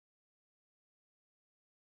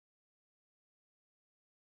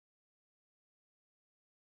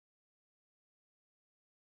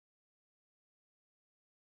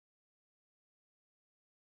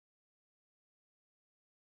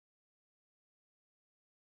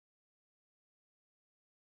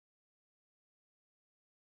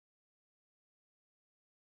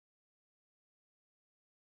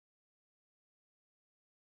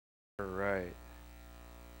All right.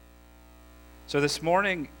 So this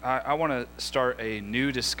morning, I want to start a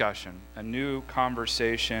new discussion, a new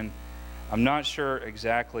conversation. I'm not sure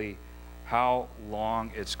exactly how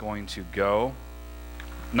long it's going to go.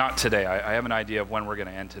 Not today. I have an idea of when we're going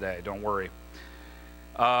to end today. Don't worry.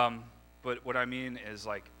 But what I mean is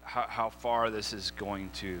like how far this is going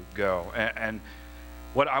to go. And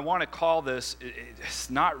what I want to call this, it's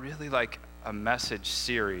not really like a message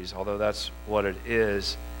series, although that's what it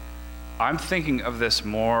is. I'm thinking of this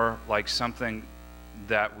more like something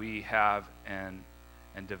that we have and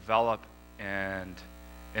develop and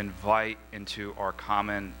invite into our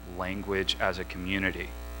common language as a community.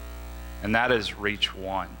 And that is Reach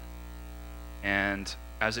One. And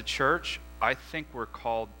as a church, I think we're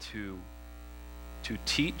called to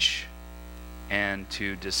teach and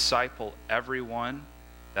to disciple everyone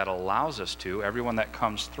that allows us to, everyone that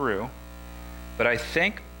comes through. But I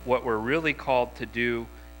think what we're really called to do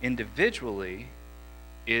individually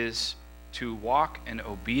is to walk in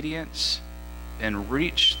obedience and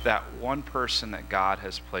reach that one person that God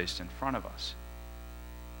has placed in front of us.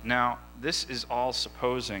 Now, this is all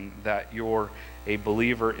supposing that you're a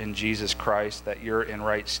believer in Jesus Christ, that you're in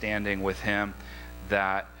right standing with Him,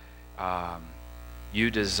 that you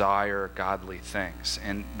desire godly things.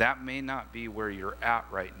 And that may not be where you're at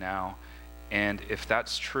right now. And if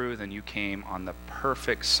that's true, then you came on the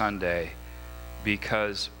perfect Sunday,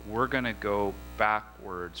 because we're going to go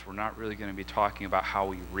backwards. We're not really going to be talking about how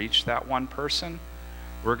we reach that one person.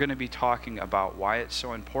 We're going to be talking about why it's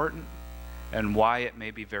so important and why it may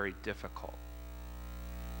be very difficult.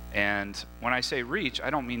 And when I say reach, I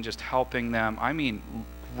don't mean just helping them. I mean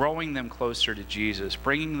growing them closer to Jesus,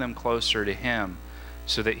 bringing them closer to Him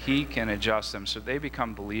so that He can adjust them, so they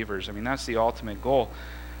become believers. I mean, that's the ultimate goal.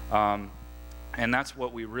 And that's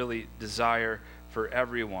what we really desire for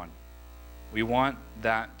everyone. We want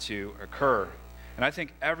that to occur. And I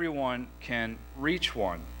think everyone can reach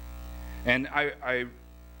one. And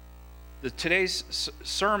today's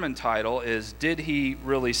sermon title is, Did He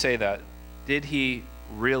Really Say That? Did He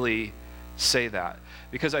really say that?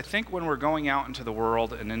 Because I think when we're going out into the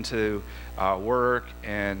world and into work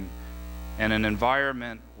and an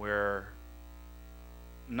environment where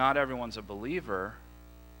not everyone's a believer,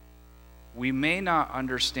 we may not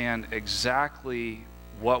understand exactly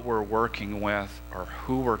what we're working with or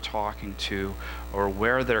who we're talking to or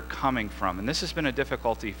where they're coming from. And this has been a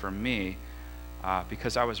difficulty for me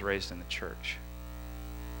because I was raised in the church.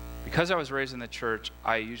 Because I was raised in the church,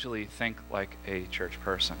 I usually think like a church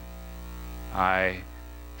person. I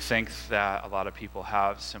think that a lot of people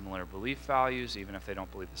have similar belief values, even if they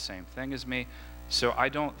don't believe the same thing as me. So I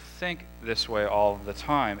don't think this way all the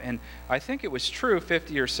time. And I think it was true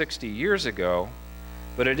 50 or 60 years ago,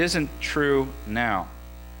 but it isn't true now.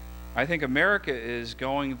 I think America is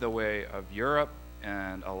going the way of Europe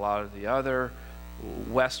and a lot of the other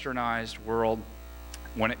westernized world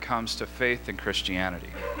when it comes to faith and Christianity.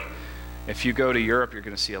 If you go to Europe, you're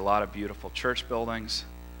going to see a lot of beautiful church buildings,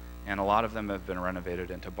 and a lot of them have been renovated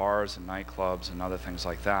into bars and nightclubs and other things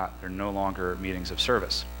like that. They're no longer meetings of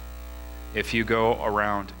service. If you go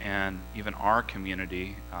around, and even our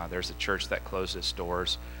community, there's a church that closed its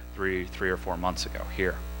doors three or 4 months ago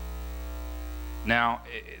here. Now,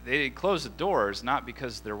 they closed the doors not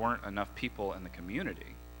because there weren't enough people in the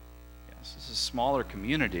community. Yes, this is a smaller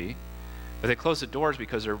community, but they closed the doors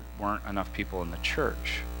because there weren't enough people in the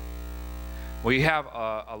church. We have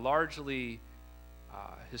a largely,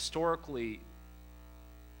 historically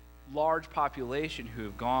large population who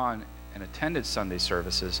have gone and attended Sunday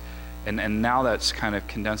services, and now that's kind of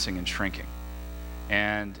condensing and shrinking.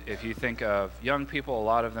 And if you think of young people, a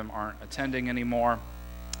lot of them aren't attending anymore.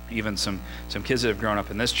 Even some kids that have grown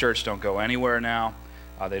up in this church don't go anywhere now.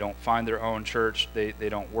 They don't find their own church. They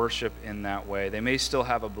don't worship in that way. They may still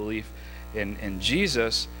have a belief in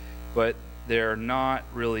Jesus, but they're not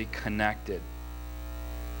really connected.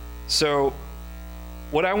 So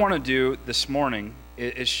what I want to do this morning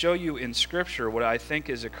is show you in Scripture what I think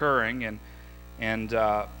is occurring. And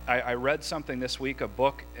I read something this week, a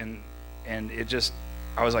book, and it just,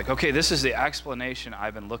 I was like, okay, this is the explanation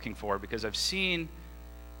I've been looking for, because I've seen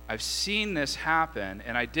this happen,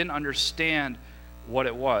 and I didn't understand what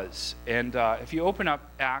it was. And if you open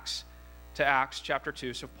up Acts chapter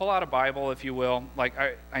 2, so pull out a Bible, if you will. Like,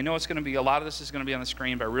 I know it's going to be, a lot of this is going to be on the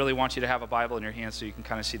screen, but I really want you to have a Bible in your hand so you can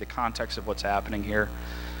kind of see the context of what's happening here.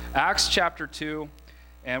 Acts chapter 2,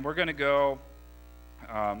 and we're going to go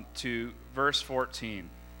to verse 14.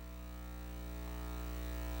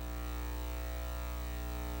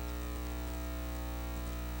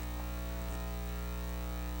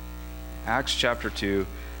 Acts chapter 2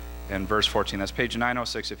 and verse 14. That's page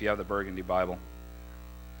 906 if you have the Burgundy Bible.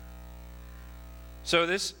 So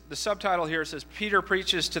the subtitle here says, Peter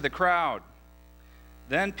preaches to the crowd.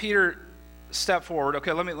 Then Peter stepped forward.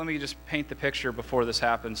 Okay, let me just paint the picture before this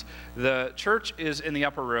happens. The church is in the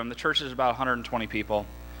upper room. The church is about 120 people.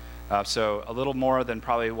 So a little more than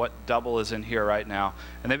probably what double is in here right now.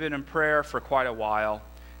 And they've been in prayer for quite a while.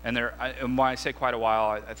 And when I say quite a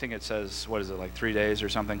while, I think it says, what is it, like 3 days or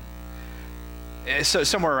something? So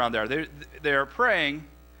somewhere around there. They're praying,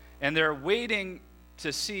 and they're waiting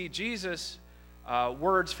to see Jesus'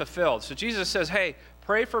 words fulfilled. So Jesus says, hey,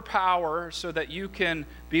 pray for power so that you can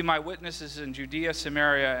be my witnesses in Judea,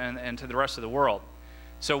 Samaria, and to the rest of the world.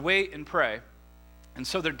 So wait and pray. And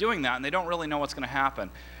so they're doing that, and they don't really know what's going to happen.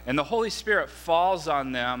 And the Holy Spirit falls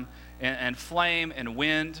on them, and flame and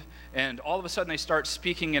wind, and all of a sudden they start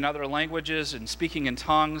speaking in other languages and speaking in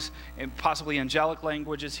tongues, and possibly angelic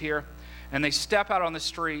languages here. And they step out on the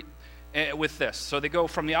street with this. So they go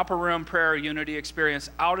from the upper room prayer unity experience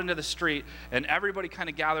out into the street, and everybody kind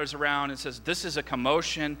of gathers around and says, this is a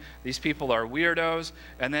commotion. These people are weirdos.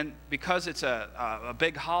 And then because it's a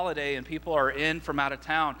big holiday and people are in from out of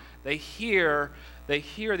town, they hear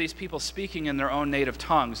these people speaking in their own native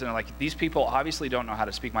tongues. And they're like, these people obviously don't know how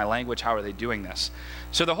to speak my language. How are they doing this?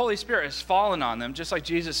 So the Holy Spirit has fallen on them, just like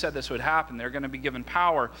Jesus said this would happen. They're going to be given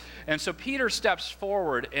power. And so Peter steps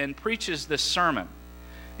forward and preaches this sermon.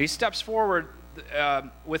 He steps forward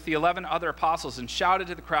with the 11 other apostles and shouted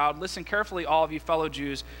to the crowd, listen carefully, all of you fellow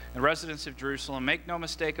Jews and residents of Jerusalem. Make no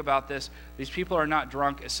mistake about this. These people are not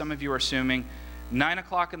drunk, as some of you are assuming. 9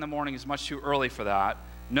 o'clock in the morning is much too early for that.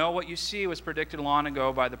 No, what you see was predicted long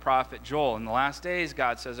ago by the prophet Joel. In the last days,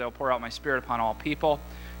 God says, I will pour out my spirit upon all people.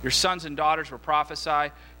 Your sons and daughters will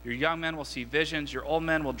prophesy. Your young men will see visions. Your old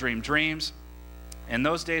men will dream dreams. In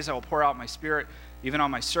those days, I will pour out my spirit even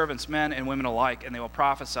on my servants, men and women alike, and they will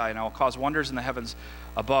prophesy, and I will cause wonders in the heavens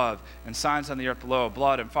above, and signs on the earth below,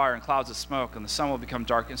 blood and fire and clouds of smoke, and the sun will become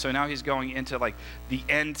dark. And so now he's going into like the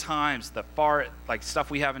end times, the far, like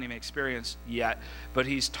stuff we haven't even experienced yet, but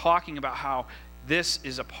he's talking about how this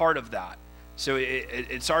is a part of that. So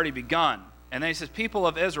it's already begun. And then he says, people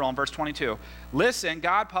of Israel, in verse 22, listen,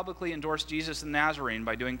 God publicly endorsed Jesus the Nazarene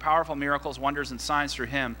by doing powerful miracles, wonders, and signs through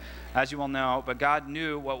him, as you will know, but God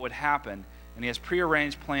knew what would happen, and his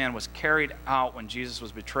prearranged plan was carried out when Jesus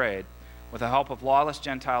was betrayed. With the help of lawless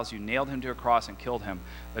Gentiles, you nailed him to a cross and killed him.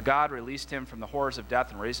 But God released him from the horrors of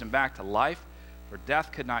death and raised him back to life, for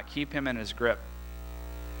death could not keep him in his grip.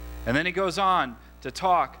 And then he goes on to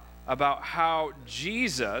talk about how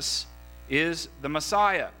Jesus is the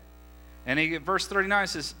Messiah. And verse 39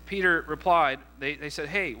 says, Peter replied, they said,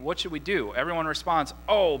 hey, what should we do? Everyone responds,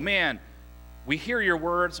 oh man, we hear your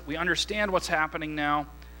words, we understand what's happening now.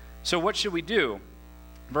 So what should we do?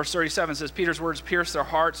 Verse 37 says, Peter's words pierced their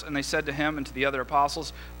hearts, and they said to him and to the other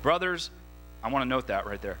apostles, brothers, I want to note that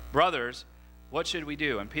right there. Brothers, what should we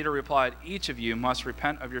do? And Peter replied, each of you must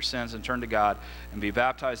repent of your sins and turn to God and be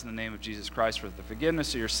baptized in the name of Jesus Christ for the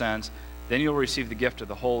forgiveness of your sins. Then you'll receive the gift of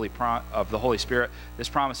the Holy Spirit. This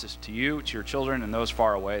promise is to you, to your children, and those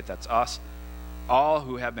far away. That's us, all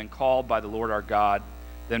who have been called by the Lord our God.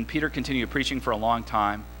 Then Peter continued preaching for a long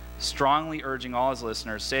time, strongly urging all his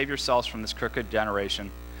listeners, save yourselves from this crooked generation.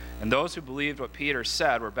 And those who believed what Peter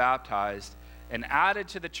said were baptized and added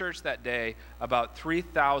to the church that day about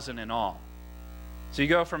 3,000 in all. So you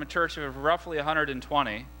go from a church of roughly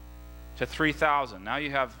 120 to 3,000. Now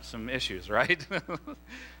you have some issues, right?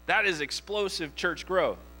 That is explosive church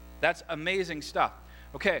growth. That's amazing stuff.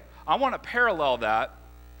 Okay, I want to parallel that.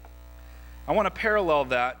 I want to parallel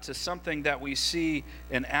that to something that we see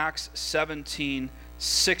in Acts 17,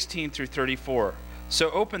 16 through 34.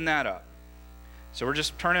 So open that up. So we're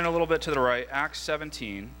just turning a little bit to the right. Acts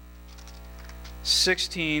 17,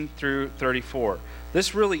 16 through 34.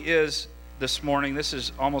 This really is, this morning, this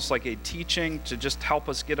is almost like a teaching to just help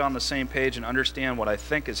us get on the same page and understand what I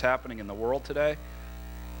think is happening in the world today.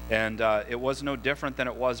 And it was no different than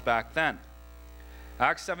it was back then.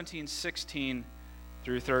 Acts 17, 16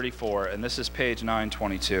 through 34. And this is page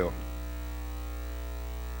 922.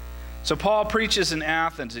 So Paul preaches in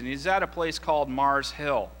Athens, and he's at a place called Mars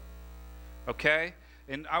Hill. Okay?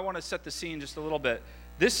 And I want to set the scene just a little bit.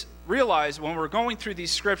 Realize when we're going through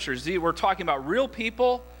these scriptures, we're talking about real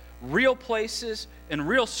people, real places, and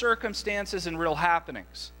real circumstances and real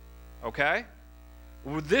happenings. Okay?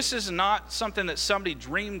 This is not something that somebody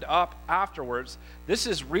dreamed up afterwards. This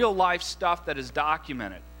is real life stuff that is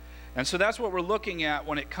documented. And so that's what we're looking at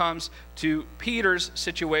when it comes to Peter's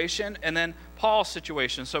situation and then Paul's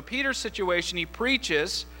situation. So Peter's situation, he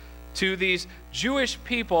preaches to these Jewish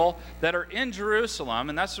people that are in Jerusalem,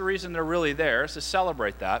 and that's the reason they're really there, is to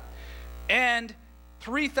celebrate that. And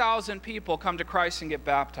 3,000 people come to Christ and get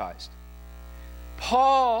baptized.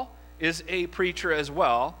 Paul is a preacher as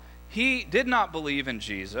well. He did not believe in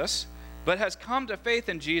Jesus, but has come to faith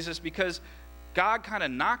in Jesus because God kind of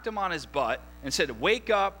knocked him on his butt and said, wake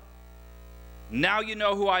up, now you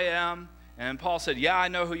know who I am. And Paul said, yeah, I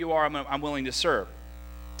know who you are, I'm willing to serve.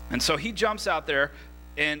 And so he jumps out there,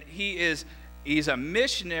 and he's a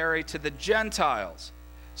missionary to the Gentiles.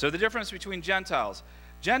 So the difference between Gentiles,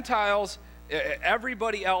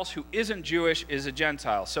 everybody else who isn't Jewish is a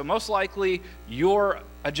Gentile. So most likely you're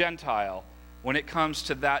a Gentile when it comes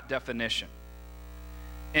to that definition.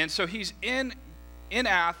 And so he's in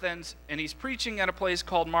Athens, and he's preaching at a place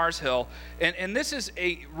called Mars Hill. And this is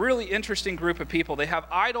a really interesting group of people. They have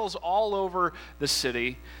idols all over the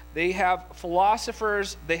city. They have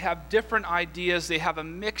philosophers. They have different ideas. They have a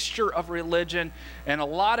mixture of religion and a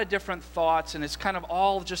lot of different thoughts, and it's kind of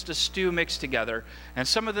all just a stew mixed together. And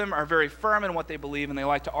some of them are very firm in what they believe, and they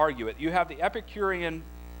like to argue it. You have the Epicurean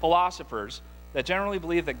philosophers that generally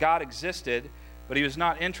believe that God existed, but he was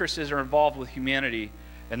not interested or involved with humanity,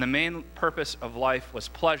 and the main purpose of life was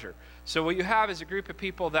pleasure. So what you have is a group of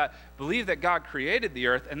people that believe that God created the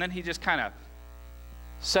earth, and then he just kind of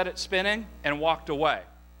set it spinning and walked away.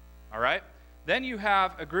 All right? Then you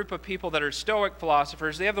have a group of people that are Stoic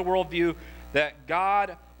philosophers. They have the worldview that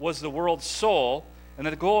God was the world's soul, and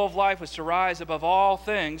that the goal of life was to rise above all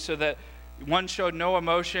things so that one showed no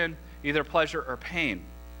emotion, either pleasure or pain.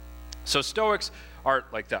 So Stoics are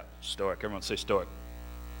like that. Stoic. Everyone say Stoic.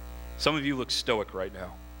 Some of you look stoic right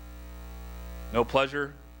now. No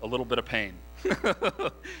pleasure, a little bit of pain.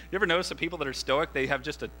 You ever notice the people that are stoic, they have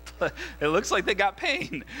just it looks like they got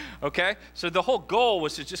pain, okay? So the whole goal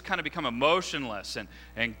was to just kind of become emotionless,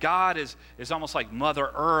 and God is almost like Mother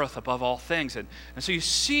Earth above all things. And so you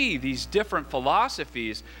see these different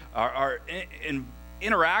philosophies are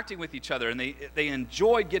interacting with each other, and they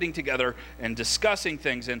enjoy getting together and discussing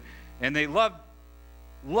things, and they love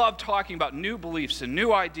talking about new beliefs and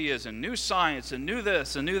new ideas and new science and new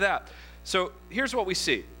this and new that. So here's what we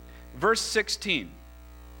see. Verse 16.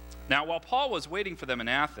 Now, while Paul was waiting for them in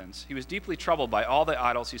Athens, he was deeply troubled by all the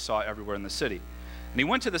idols he saw everywhere in the city. And he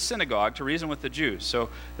went to the synagogue to reason with the Jews. So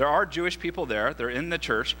there are Jewish people there. They're in the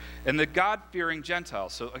church. And the God-fearing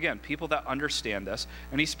Gentiles. So again, people that understand this.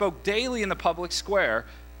 And he spoke daily in the public square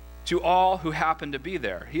to all who happened to be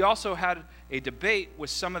there. He also had a debate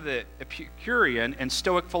with some of the Epicurean and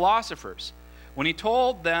Stoic philosophers. When he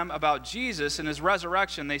told them about Jesus and his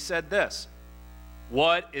resurrection, they said this: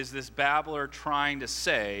 "What is this babbler trying to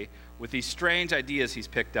say with these strange ideas he's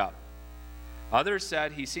picked up?" Others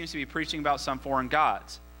said he seems to be preaching about some foreign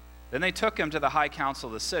gods. Then they took him to the high council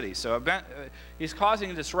of the city. So he's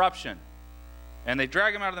causing a disruption. And they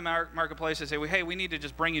drag him out of the marketplace and say, well, hey, we need to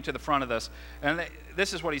just bring you to the front of this. And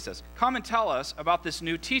this is what he says. "Come and tell us about this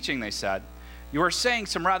new teaching," they said. "You are saying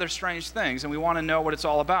some rather strange things, and we want to know what it's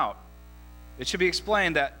all about." It should be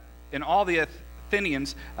explained that in all the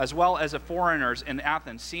Athenians, as well as the foreigners in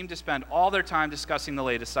Athens, seemed to spend all their time discussing the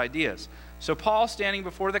latest ideas. So Paul, standing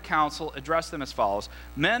before the council, addressed them as follows: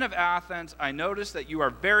 "Men of Athens, I notice that you are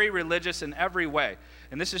very religious in every way."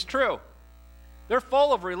 And this is true. They're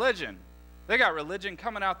full of religion. They got religion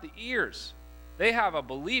coming out the ears. They have a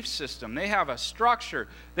belief system. They have a structure.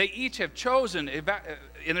 They each have chosen, and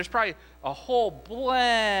there's probably a whole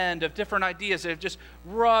blend of different ideas that have just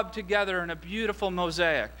rubbed together in a beautiful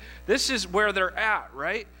mosaic. This is where they're at,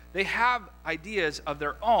 right? They have ideas of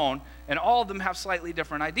their own, and all of them have slightly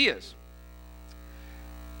different ideas.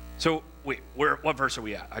 So, wait, what verse are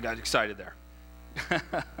we at? I got excited there.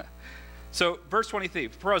 So, verse 23,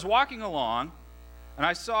 "For I was walking along, and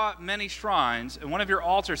I saw many shrines, and one of your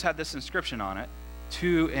altars had this inscription on it: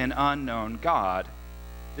 'To an unknown God.'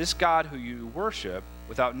 This God who you worship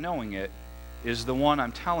without knowing it is the one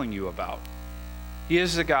I'm telling you about. He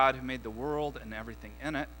is the God who made the world and everything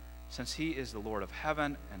in it. Since he is the Lord of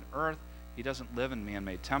heaven and earth, he doesn't live in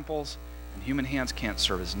man-made temples, and human hands can't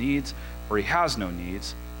serve his needs, for he has no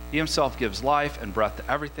needs. He himself gives life and breath to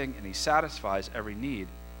everything, and he satisfies every need.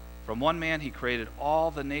 From one man he created all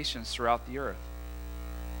the nations throughout the earth.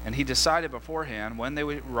 And he decided beforehand when they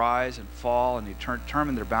would rise and fall, and he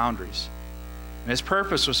determined their boundaries. And his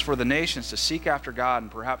purpose was for the nations to seek after God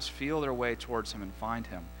and perhaps feel their way towards him and find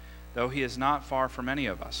him, though he is not far from any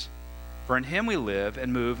of us. For in him we live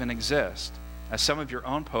and move and exist. As some of your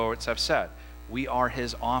own poets have said, we are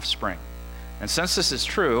his offspring. And since this is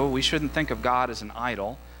true, we shouldn't think of God as an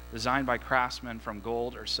idol designed by craftsmen from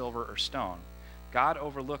gold or silver or stone. God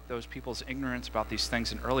overlooked those people's ignorance about these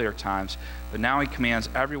things in earlier times, but now he commands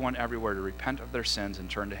everyone everywhere to repent of their sins and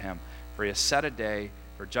turn to him. For he has set a day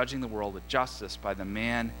for for judging the world with justice by the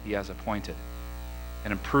man he has appointed,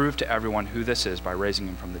 and prove to everyone who this is by raising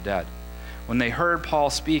him from the dead." When they heard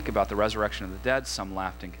Paul speak about the resurrection of the dead, some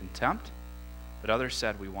laughed in contempt, but others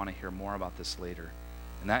said, "We want to hear more about this later."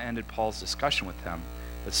 And that ended Paul's discussion with them.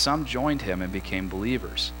 But some joined him and became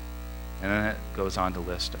believers. And then it goes on to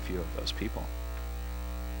list a few of those people.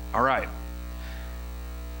 All right.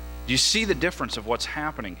 Do you see the difference of what's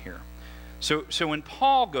happening here? So when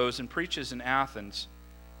Paul goes and preaches in Athens,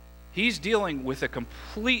 he's dealing with a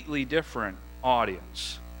completely different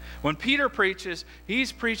audience. When Peter preaches,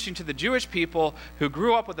 he's preaching to the Jewish people who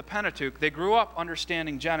grew up with the Pentateuch. They grew up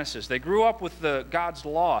understanding Genesis. They grew up with God's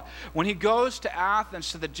law. When he goes to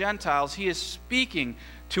Athens, to the Gentiles, he is speaking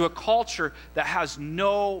to a culture that has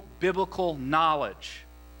no biblical knowledge.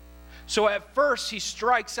 So at first, he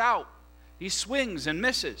strikes out. He swings and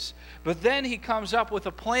misses. But then he comes up with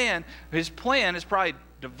a plan. His plan is probably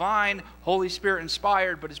divine, Holy Spirit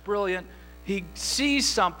inspired, but it's brilliant. He sees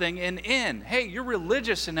something hey, you're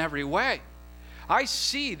religious in every way. I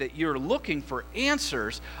see that you're looking for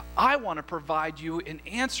answers. I want to provide you an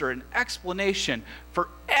answer, an explanation for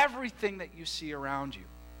everything that you see around you.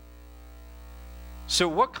 So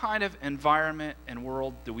what kind of environment and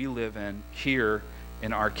world do we live in here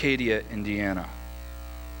in Arcadia, Indiana?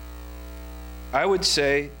 I would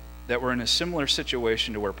say that we're in a similar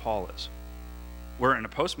situation to where Paul is. We're in a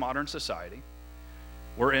postmodern society.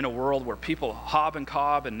 We're in a world where people hob and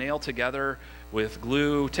cob and nail together with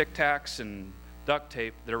glue, Tic Tacs, and duct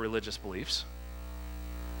tape their religious beliefs.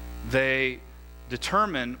 They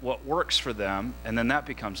determine what works for them, and then that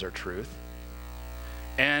becomes their truth.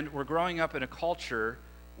 And we're growing up in a culture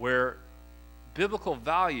where biblical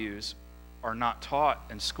values are not taught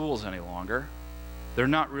in schools any longer. They're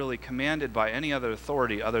not really commanded by any other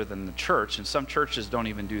authority other than the church, and some churches don't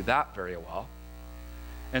even do that very well.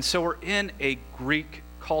 And so we're in a Greek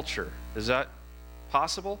culture. Is that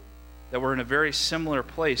possible? That we're in a very similar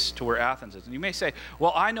place to where Athens is. And you may say,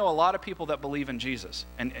 well, I know a lot of people that believe in Jesus.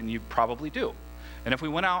 And you probably do. And if we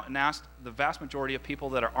went out and asked the vast majority of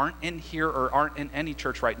people that aren't in here or aren't in any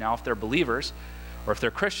church right now, if they're believers or if they're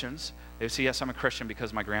Christians, they would say, yes, I'm a Christian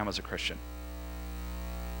because my grandma's a Christian.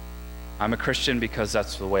 I'm a Christian because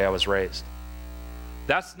that's the way I was raised.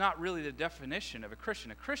 That's not really the definition of a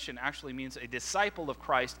Christian. A Christian actually means a disciple of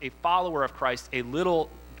Christ, a follower of Christ, a little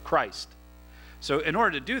Christ. So in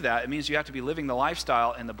order to do that, it means you have to be living the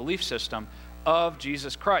lifestyle and the belief system of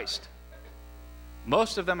Jesus Christ.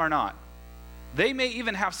 Most of them are not. They may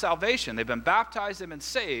even have salvation. They've been baptized, they've been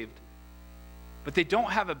saved, but they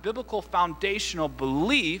don't have a biblical foundational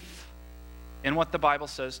belief in what the Bible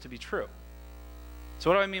says to be true. So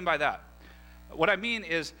what do I mean by that? What I mean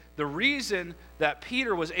is the reason that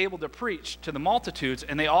Peter was able to preach to the multitudes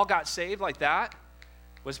and they all got saved like that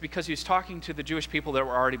was because he was talking to the Jewish people that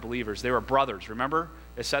were already believers. They were brothers, remember?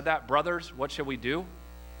 It said that, brothers, what shall we do?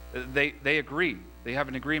 They agree. They have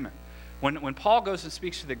an agreement. When Paul goes and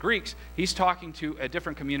speaks to the Greeks, he's talking to a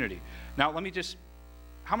different community. Now,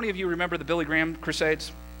 how many of you remember the Billy Graham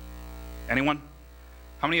Crusades? Anyone?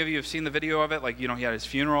 How many of you have seen the video of it? Like, he had his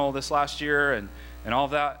funeral this last year and all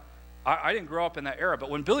of that. I didn't grow up in that era, but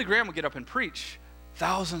when Billy Graham would get up and preach,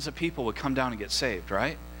 thousands of people would come down and get saved,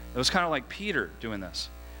 right? It was kind of like Peter doing this.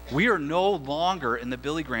 We are no longer in the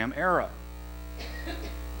Billy Graham era.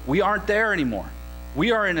 We aren't there anymore.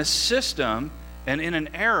 We are in a system and in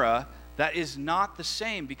an era that is not the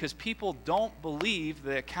same because people don't believe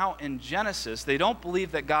the account in Genesis. They don't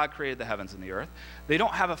believe that God created the heavens and the earth. They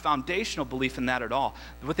don't have a foundational belief in that at all.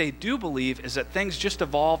 What they do believe is that things just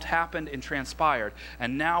evolved, happened, and transpired,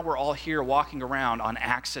 and now we're all here walking around on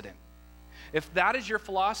accident. If that is your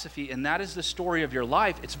philosophy and that is the story of your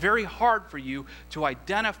life, it's very hard for you to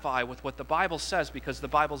identify with what the Bible says because the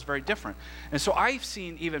Bible is very different. And so I've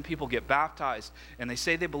seen even people get baptized and they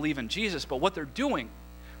say they believe in Jesus, but what they're doing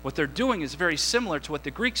is very similar to what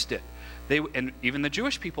the Greeks did. And even the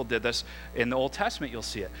Jewish people did this. In the Old Testament, you'll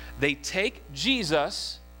see it. They take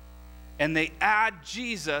Jesus and they add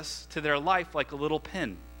Jesus to their life like a little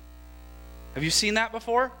pin. Have you seen that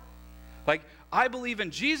before? Like, I believe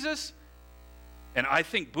in Jesus, and I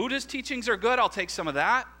think Buddha's teachings are good. I'll take some of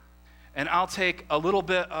that. And I'll take a little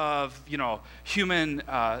bit of, human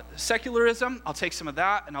secularism. I'll take some of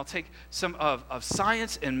that, and I'll take some of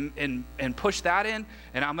science and push that in.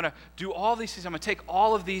 And I'm going to do all these things. I'm going to take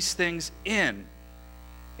all of these things in.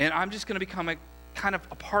 And I'm just going to become a kind of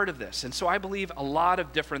a part of this. And so I believe a lot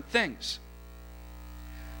of different things.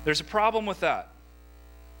 There's a problem with that.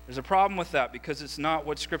 There's a problem with that because it's not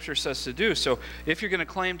what Scripture says to do. So if you're going to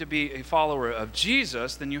claim to be a follower of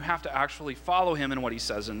Jesus, then you have to actually follow him in what he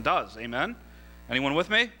says and does. Amen? Anyone with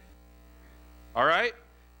me? All right?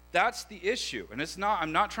 that's the issue. And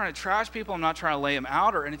I'm not trying to trash people. I'm not trying to lay them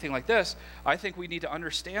out or anything like this. I think we need to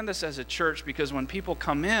understand this as a church, because when people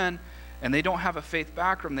come in and they don't have a faith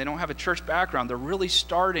background, they don't have a church background, they're really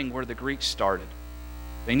starting where the Greeks started.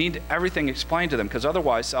 They need everything explained to them, because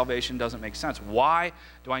otherwise salvation doesn't make sense. Why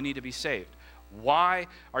do I need to be saved? Why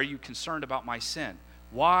are you concerned about my sin?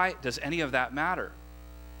 Why does any of that matter?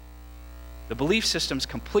 The belief system is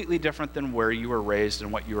completely different than where you were raised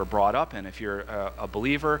and what you were brought up in, if you're a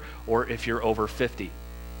believer or if you're over 50.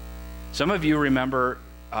 Some of you remember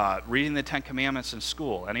reading the Ten Commandments in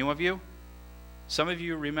school. Any of you? Some of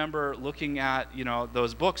you remember looking at,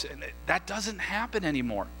 those books, and that doesn't happen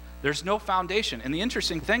anymore. There's no foundation. And the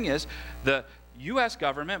interesting thing is, the U.S.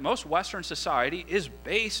 government, most Western society, is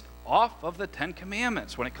based off of the Ten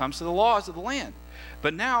Commandments when it comes to the laws of the land.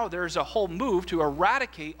 But now there's a whole move to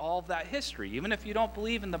eradicate all of that history. Even if you don't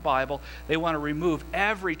believe in the Bible, they want to remove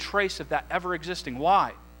every trace of that ever existing.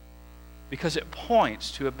 Why? Because it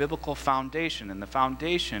points to a biblical foundation, and the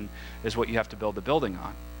foundation is what you have to build the building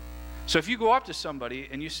on. So if you go up to somebody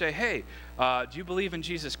and you say, hey, do you believe in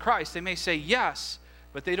Jesus Christ? They may say yes,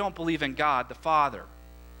 but they don't believe in God the Father.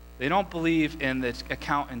 They don't believe in the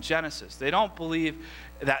account in Genesis. They don't believe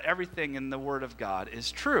that everything in the Word of God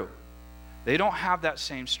is true. They don't have that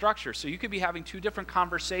same structure. So you could be having two different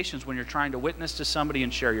conversations when you're trying to witness to somebody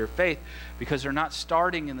and share your faith, because they're not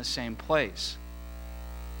starting in the same place.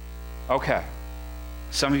 Okay.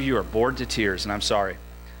 Some of you are bored to tears, and I'm sorry.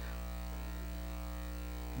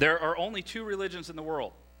 There are only two religions in the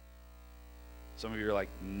world. Some of you are like,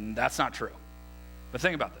 that's not true. But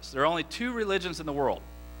think about this. There are only two religions in the world.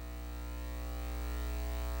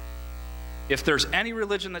 If there's any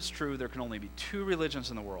religion that's true, there can only be two religions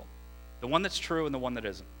in the world. The one that's true and the one that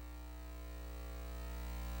isn't.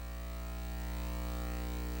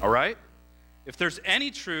 All right? If there's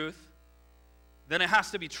any truth, then it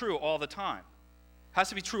has to be true all the time. It has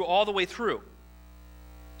to be true all the way through.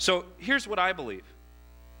 So here's what I believe,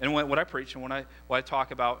 and what I preach, and what I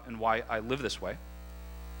talk about, and why I live this way.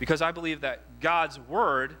 Because I believe that God's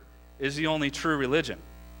Word is the only true religion.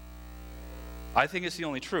 I think it's the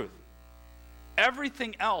only truth.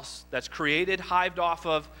 Everything else that's created, hived off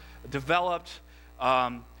of, developed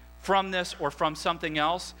from this or from something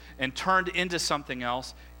else and turned into something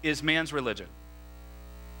else is man's religion.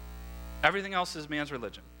 Everything else is man's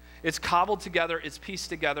religion. It's cobbled together, it's pieced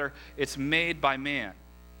together, it's made by man.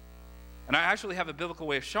 And I actually have a biblical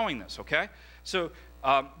way of showing this, okay? So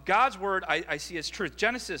God's Word I see as truth.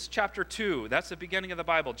 Genesis chapter 2, that's the beginning of the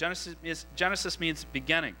Bible. Genesis means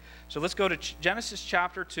beginning. So let's go to Genesis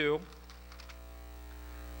chapter 2.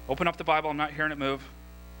 Open up the Bible. I'm not hearing it move.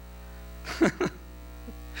 I'm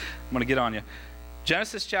going to get on you.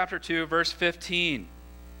 Genesis chapter 2, verse 15.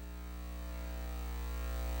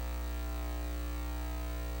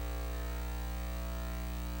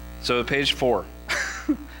 So page 4.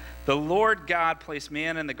 The Lord God placed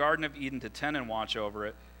man in the Garden of Eden to tend and watch over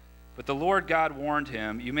it. But the Lord God warned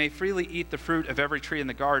him, you may freely eat the fruit of every tree in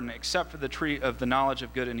the garden, except for the tree of the knowledge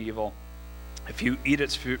of good and evil. If you eat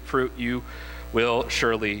its fruit, you will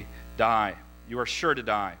surely die. You are sure to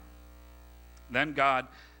die. Then God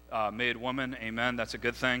made woman. Amen. That's a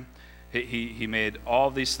good thing. He made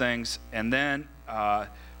all these things. And then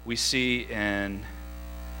we see in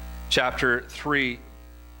chapter 3,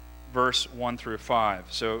 verse 1 through 5.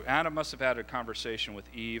 So Adam must have had a conversation with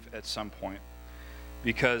Eve at some point,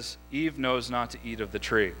 because Eve knows not to eat of the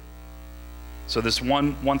tree. So this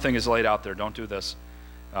one thing is laid out there. Don't do this.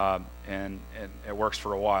 And it works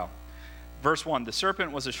for a while. Verse 1, the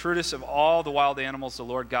serpent was the shrewdest of all the wild animals the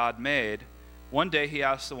Lord God made. One day he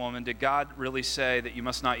asked the woman, did God really say that you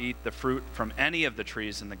must not eat the fruit from any of the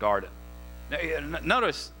trees in the garden? Now,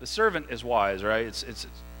 notice the servant is wise, right? It's a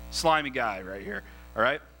slimy guy right here, all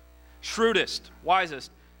right? Shrewdest, wisest.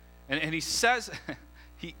 And he says,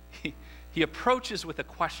 he approaches with a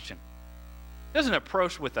question. He doesn't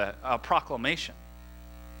approach with a proclamation.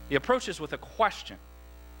 He approaches with a question.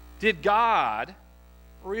 Did God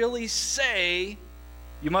really say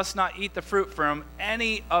you must not eat the fruit from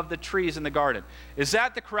any of the trees in the garden? Is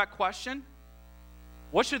that the correct question?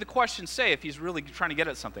 What should the question say if he's really trying to get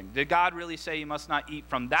at something? Did God really say you must not eat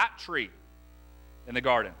from that tree in the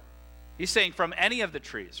garden? He's saying from any of the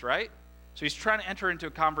trees, right? So he's trying to enter into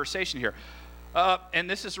a conversation here. And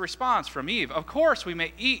this is a response from Eve. Of course we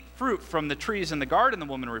may eat fruit from the trees in the garden, the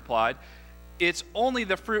woman replied. It's only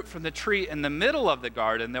the fruit from the tree in the middle of the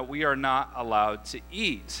garden that we are not allowed to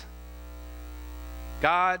eat.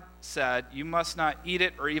 God said, you must not eat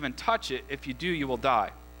it or even touch it. If you do, you will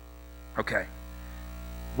die. Okay.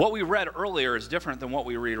 What we read earlier is different than what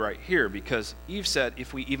we read right here, because Eve said,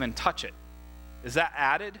 if we even touch it. Is that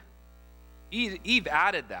added? Eve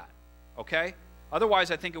added that, okay?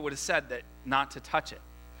 Otherwise, I think it would have said that not to touch it.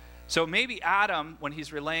 So maybe Adam, when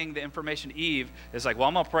he's relaying the information to Eve, is like, well,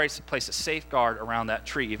 I'm going to place a safeguard around that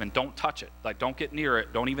tree. Even don't touch it. Like, don't get near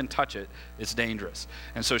it. Don't even touch it. It's dangerous.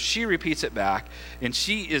 And so she repeats it back, and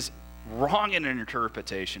she is wrong in an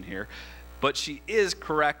interpretation here, but she is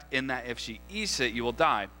correct in that if she eats it, you will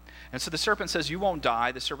die. And so the serpent says, you won't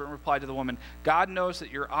die. The serpent replied to the woman, God knows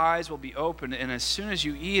that your eyes will be opened, and as soon as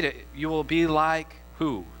you eat it, you will be like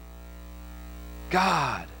who?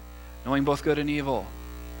 God, knowing both good and evil.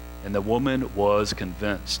 And the woman was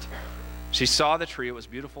convinced. She saw the tree, it was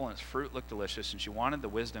beautiful, and its fruit looked delicious, and she wanted the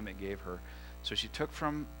wisdom it gave her. So she took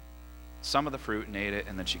from some of the fruit and ate it,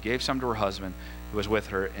 and then she gave some to her husband who was with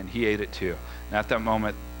her, and he ate it too. And at that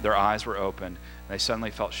moment, their eyes were opened, and they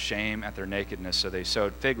suddenly felt shame at their nakedness, so they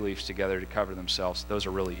sewed fig leaves together to cover themselves. Those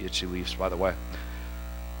are really itchy leaves, by the way.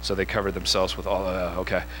 So they covered themselves with all,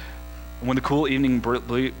 okay. And when the cool evening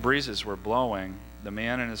breezes were blowing, the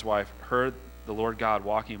man and his wife heard the Lord God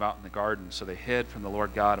walking about in the garden, so they hid from the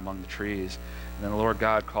Lord God among the trees. And then the Lord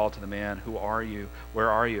God called to the man, who are you?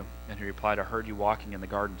 Where are you? And he replied, I heard you walking in the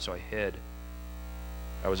garden, so I hid.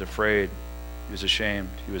 I was afraid. He was ashamed.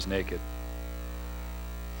 He was naked.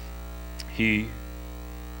 He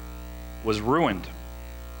was ruined.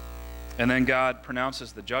 And then God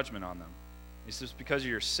pronounces the judgment on them. He says, because of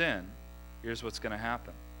your sin, here's what's going to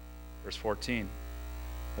happen. Verse 14,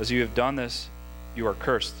 as you have done this, you are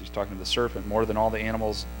cursed. He's talking to the serpent. More than all the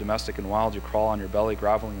animals, domestic and wild, you crawl on your belly,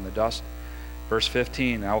 groveling in the dust. Verse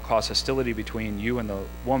 15, I will cause hostility between you and the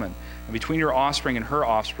woman, and between your offspring and her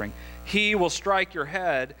offspring. He will strike your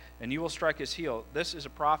head, and you will strike his heel. This is a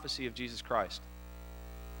prophecy of Jesus Christ.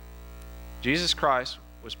 Jesus Christ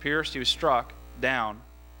was pierced, he was struck down,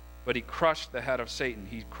 but he crushed the head of Satan.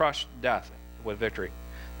 He crushed death with victory.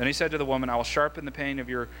 Then he said to the woman, I will sharpen the pain of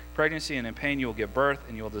your pregnancy, and in pain you will give birth,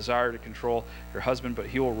 and you will desire to control your husband, but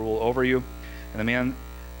he will rule over you. And the man,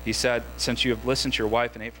 he said, since you have listened to your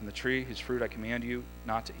wife and ate from the tree whose fruit I command you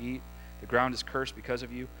not to eat, the ground is cursed because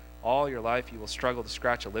of you. All your life you will struggle to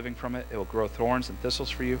scratch a living from it. It will grow thorns and thistles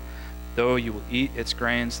for you. Though you will eat its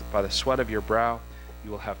grains by the sweat of your brow, you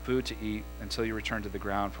will have food to eat until you return to the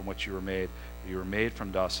ground from which you were made. You were made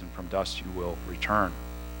from dust, and from dust you will return.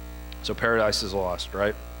 So paradise is lost,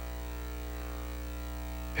 right?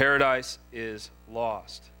 Paradise is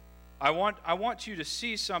lost. I want you to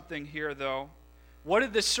see something here, though. What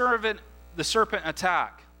did the serpent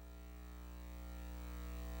attack?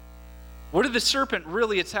 What did the serpent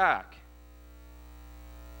really attack?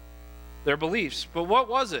 Their beliefs. But what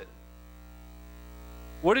was it?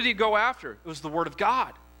 What did he go after? It was the Word of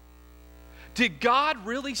God. Did God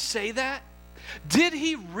really say that? Did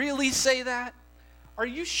he really say that? Are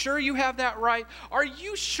you sure you have that right? Are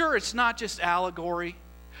you sure it's not just allegory?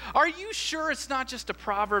 Are you sure it's not just a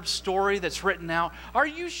proverb story that's written out? Are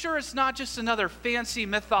you sure it's not just another fancy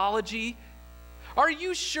mythology? Are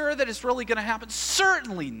you sure that it's really going to happen?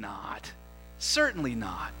 Certainly not. Certainly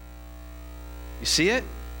not. You see it?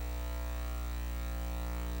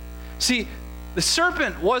 See, the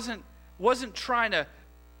serpent wasn't trying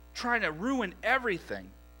to ruin everything.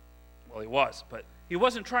 Well, he was, but he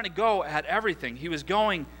wasn't trying to go at everything. He was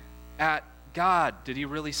going at God. Did he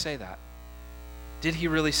really say that? Did he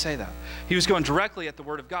really say that? He was going directly at the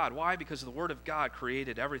Word of God. Why? Because the Word of God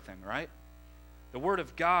created everything, right? The Word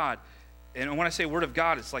of God, and when I say Word of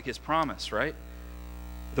God, it's like his promise, right?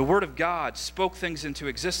 The Word of God spoke things into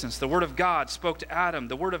existence. The Word of God spoke to Adam.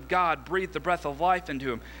 The Word of God breathed the breath of life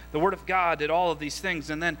into him. The Word of God did all of these things.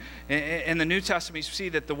 And then in the New Testament, you see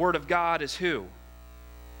that the Word of God is who?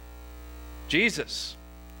 Jesus.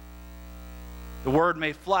 The Word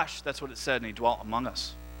made flesh, that's what it said, and he dwelt among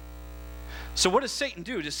us. So what does Satan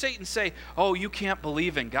do? Does Satan say, oh, you can't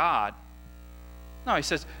believe in God? No, he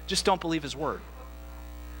says, just don't believe his word.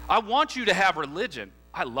 I want you to have religion.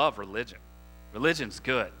 I love religion. Religion's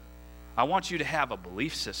good. I want you to have a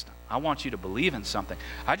belief system. I want you to believe in something.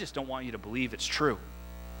 I just don't want you to believe it's true.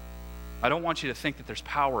 I don't want you to think that there's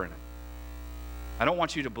power in it. I don't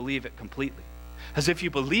want you to believe it completely. Because if you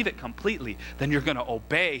believe it completely, then you're going to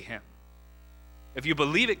obey him. If you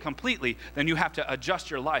believe it completely, then you have to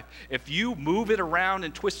adjust your life. If you move it around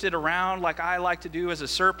and twist it around like I like to do as a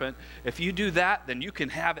serpent, if you do that, then you can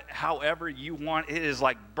have it however you want. It is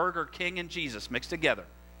like Burger King and Jesus mixed together.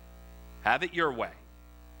 Have it your way.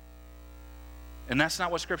 And that's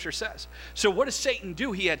not what Scripture says. So what does Satan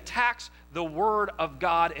do? He attacks the Word of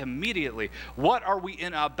God immediately. What are we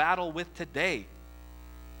in a battle with today?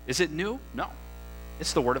 Is it new? No.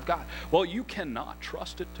 It's the Word of God. Well, you cannot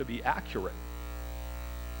trust it to be accurate.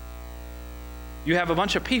 You have a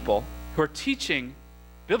bunch of people who are teaching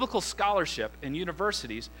biblical scholarship in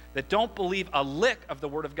universities that don't believe a lick of the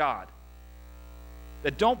Word of God,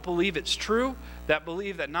 that don't believe it's true, that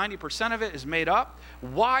believe that 90% of it is made up.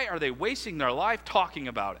 Why are they wasting their life talking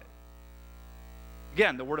about it?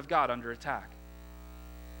 Again, the Word of God under attack.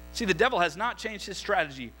 See, the devil has not changed his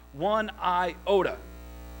strategy one iota.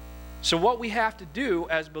 So what we have to do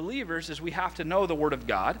as believers is we have to know the Word of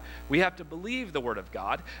God, we have to believe the Word of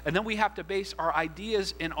God, and then we have to base our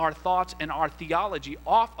ideas and our thoughts and our theology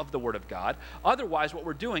off of the Word of God. Otherwise, what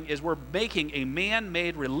we're doing is we're making a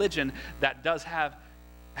man-made religion that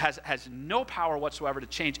has no power whatsoever to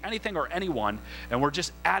change anything or anyone, and we're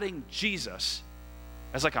just adding Jesus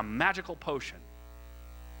as like a magical potion.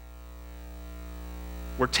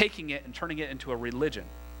 We're taking it and turning it into a religion.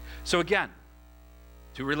 So again,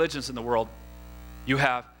 two religions in the world. You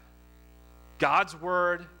have God's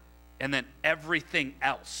Word and then everything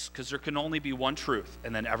else, because there can only be one truth,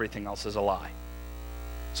 and then everything else is a lie.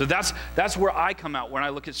 So that's where I come out when I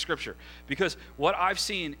look at Scripture. Because what I've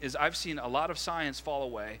seen is I've seen a lot of science fall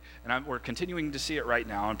away, and we're continuing to see it right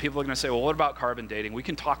now. And people are going to say, well, what about carbon dating? We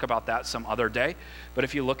can talk about that some other day. But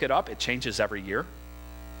if you look it up, it changes every year.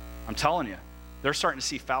 I'm telling you. They're starting to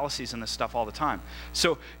see fallacies in this stuff all the time.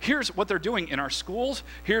 So here's what they're doing in our schools.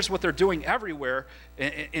 Here's what they're doing everywhere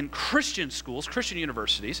in Christian schools, Christian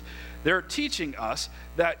universities. They're teaching us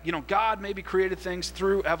that, God maybe created things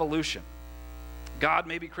through evolution. God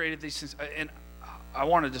maybe created these things. And I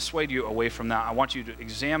want to dissuade you away from that. I want you to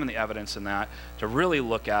examine the evidence in that, to really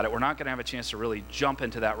look at it. We're not going to have a chance to really jump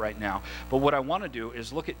into that right now. But what I want to do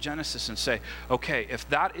is look at Genesis and say, okay, if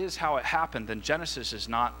that is how it happened, then Genesis is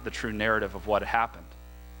not the true narrative of what happened.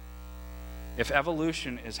 If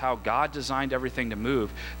evolution is how God designed everything to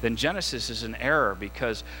move, then Genesis is an error,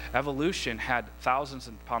 because evolution had thousands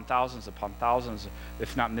upon thousands,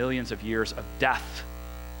 if not millions of years of death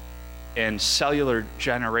and cellular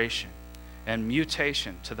generation and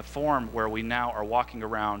mutation to the form where we now are walking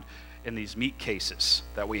around in these meat cases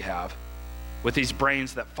that we have, with these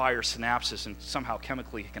brains that fire synapses and somehow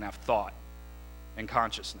chemically can have thought and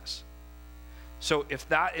consciousness. So if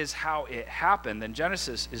that is how it happened, then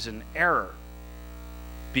Genesis is an error,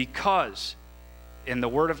 because in the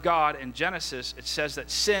Word of God in Genesis, it says that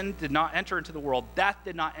sin did not enter into the world, death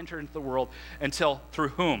did not enter into the world until through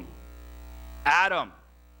whom? Adam.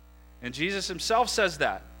 And Jesus himself says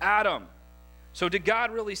that, Adam. So did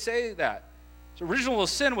God really say that? So original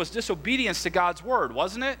sin was disobedience to God's word,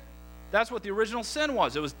 wasn't it? That's what the original sin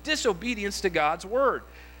was. It was disobedience to God's word.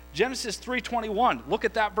 Genesis 3:21, look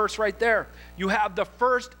at that verse right there. You have the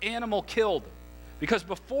first animal killed. Because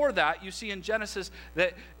before that, you see in Genesis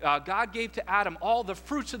that God gave to Adam all the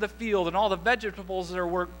fruits of the field and all the vegetables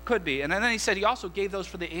there could be. And then he said he also gave those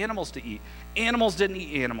for the animals to eat. Animals didn't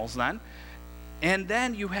eat animals then. And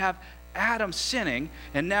then you have Adam sinning,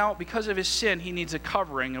 and now because of his sin, he needs a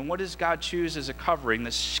covering. And what does God choose as a covering?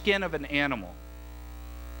 The skin of an animal.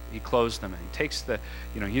 He clothes them, and he takes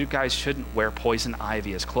you guys shouldn't wear poison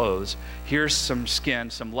ivy as clothes. Here's some skin,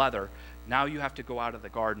 some leather. Now you have to go out of the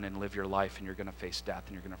garden and live your life, and you're going to face death,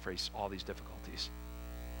 and you're going to face all these difficulties.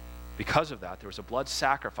 Because of that, there was a blood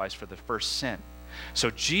sacrifice for the first sin. So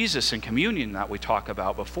Jesus in communion that we talked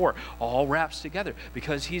about before all wraps together,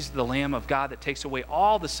 because he's the Lamb of God that takes away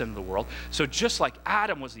all the sin of the world. So just like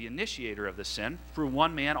Adam was the initiator of the sin, through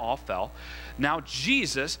one man all fell, now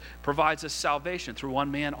Jesus provides us salvation. Through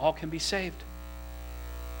one man all can be saved.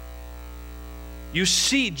 You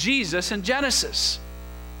see Jesus in Genesis.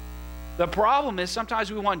 The problem is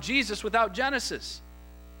sometimes we want Jesus without Genesis.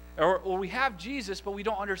 Or we have Jesus, but we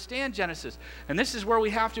don't understand Genesis. And this is where we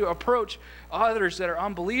have to approach others that are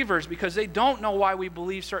unbelievers, because they don't know why we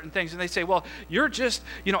believe certain things. And they say, well, you're just,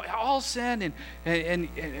 all sin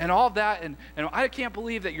and all that. And I can't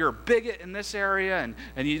believe that you're a bigot in this area.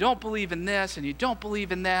 And you don't believe in this, and you don't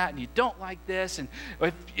believe in that, and you don't like this. And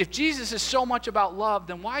if Jesus is so much about love,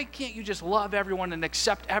 then why can't you just love everyone and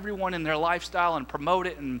accept everyone in their lifestyle and promote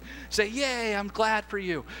it and say, yay, I'm glad for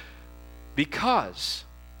you? Because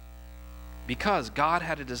God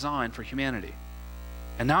had a design for humanity.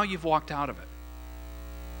 And now you've walked out of it.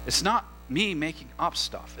 It's not me making up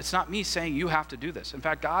stuff. It's not me saying you have to do this. In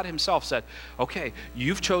fact, God himself said, okay,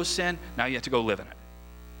 you've chose sin, now you have to go live in it.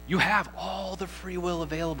 You have all the free will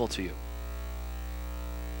available to you.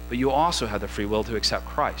 But you also have the free will to accept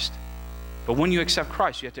Christ. But when you accept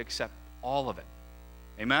Christ, you have to accept all of it.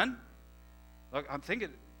 Amen? Look, think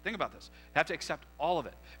about this. You have to accept all of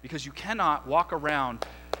it, because you cannot walk around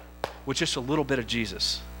with just a little bit of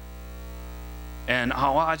Jesus. And,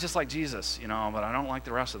 I just like Jesus, but I don't like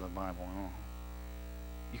the rest of the Bible.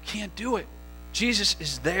 You can't do it. Jesus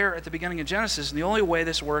is there at the beginning of Genesis, and the only way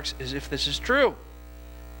this works is if this is true.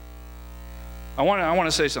 I want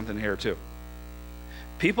to say something here too.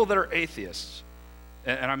 People that are atheists,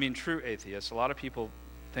 and I mean true atheists, a lot of people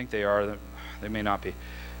think they are, they may not be.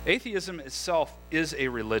 Atheism itself is a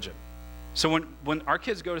religion. So when our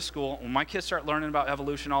kids go to school, when my kids start learning about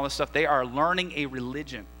evolution, all this stuff, they are learning a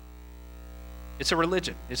religion. It's a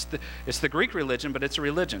religion. It's the Greek religion, but it's a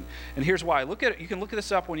religion. And here's why. Look at it. You can look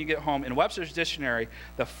this up when you get home. In Webster's dictionary,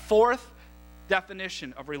 the fourth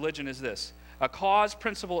definition of religion is this: a cause,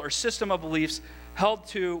 principle, or system of beliefs held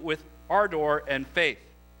to with ardor and faith.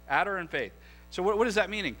 Ardor and faith. So what is that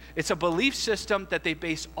meaning? It's a belief system that they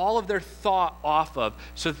base all of their thought off of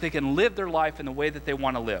so that they can live their life in the way that they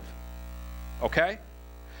want to live. Okay?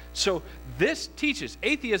 So this teaches,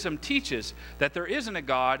 atheism teaches that there isn't a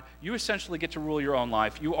God. You essentially get to rule your own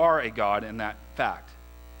life. You are a God in that fact.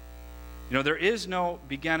 You know, there is no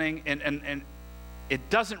beginning, and it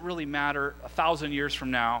doesn't really matter 1,000 years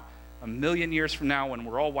from now, 1,000,000 years from now when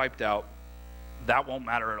we're all wiped out. That won't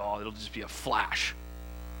matter at all. It'll just be a flash.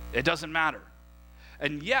 It doesn't matter.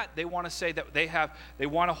 And yet they want to say that they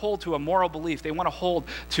want to hold to a moral belief. They want to hold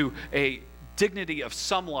to a dignity of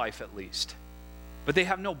some life at least. But they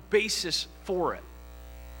have no basis for it.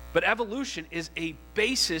 But evolution is a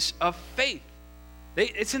basis of faith.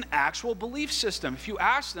 It's an actual belief system. If you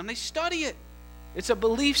ask them, they study it. It's a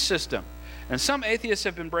belief system. And some atheists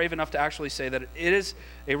have been brave enough to actually say that it is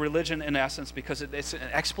a religion in essence because it's an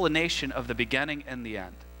explanation of the beginning and the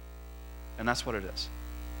end. And that's what it is.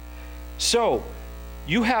 So,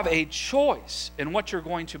 you have a choice in what you're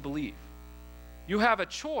going to believe. You have a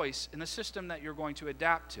choice in the system that you're going to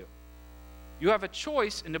adapt to. You have a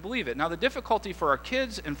choice in to believe it. Now, the difficulty for our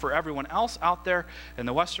kids and for everyone else out there in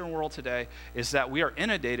the Western world today is that we are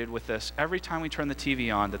inundated with this every time we turn the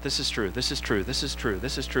TV on, that this is true, this is true, this is true,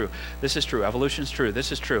 this is true, this is true, evolution's true,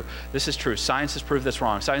 this is true, this is true, science has proved this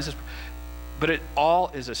wrong, but it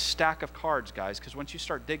all is a stack of cards, guys, because once you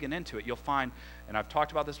start digging into it, you'll find, and I've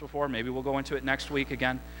talked about this before, maybe we'll go into it next week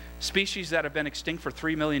again, species that have been extinct for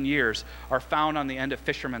 3 million years are found on the end of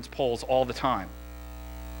fishermen's poles all the time.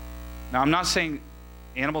 Now, I'm not saying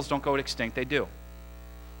animals don't go extinct, they do.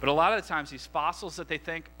 But a lot of the times, these fossils that they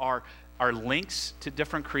think are links to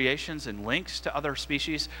different creations and links to other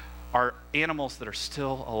species are animals that are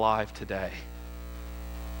still alive today.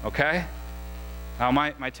 Okay? Now,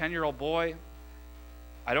 my 10-year-old boy,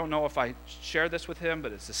 I don't know if I share this with him,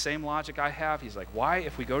 but it's the same logic I have. He's like, why,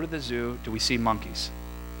 if we go to the zoo, do we see monkeys?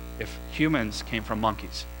 If humans came from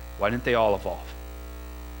monkeys, why didn't they all evolve?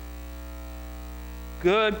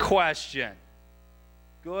 Good question.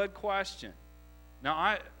 Good question.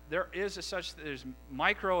 Now, there's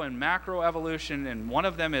micro and macro evolution, and one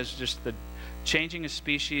of them is just the changing of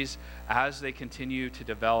species as they continue to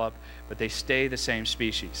develop, but they stay the same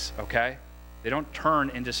species, okay? They don't turn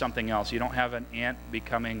into something else. You don't have an ant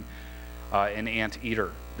becoming an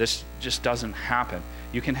anteater. This just doesn't happen.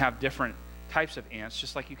 You can have different types of ants,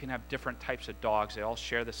 just like you can have different types of dogs. They all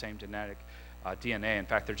share the same genetic DNA. In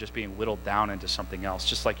fact, they're just being whittled down into something else,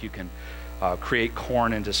 just like you can create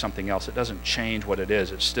corn into something else. It doesn't change what it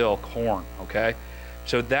is. It's still corn, okay?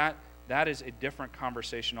 So that is a different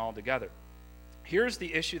conversation altogether. Here's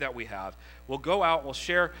the issue that we have. We'll go out, we'll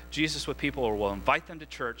share Jesus with people, or we'll invite them to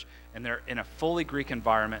church, and they're in a fully Greek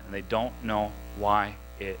environment, and they don't know why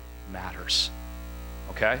it matters,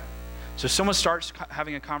 okay? So if someone starts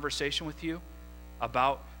having a conversation with you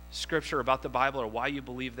about Scripture, about the Bible, or why you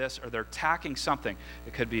believe this, or they're attacking something.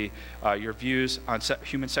 It could be your views on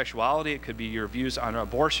human sexuality. It could be your views on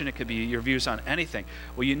abortion. It could be your views on anything.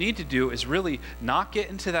 What you need to do is really not get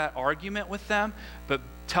into that argument with them, but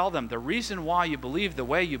tell them the reason why you believe the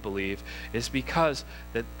way you believe is because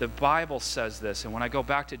the Bible says this. And when I go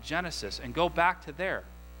back to Genesis and go back to there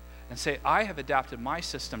and say, I have adapted my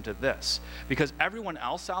system to this, because everyone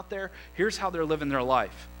else out there, here's how they're living their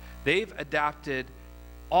life. They've adapted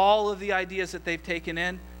all of the ideas that they've taken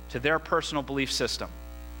in to their personal belief system.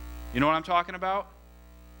 You know what I'm talking about?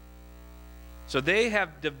 So they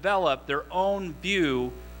have developed their own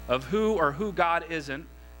view of who God isn't,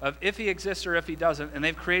 of if he exists or if he doesn't, and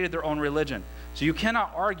they've created their own religion. So you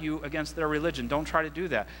cannot argue against their religion. Don't try to do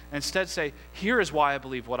that. Instead say, here is why I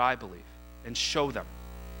believe what I believe, and show them.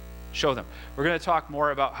 Show them. We're going to talk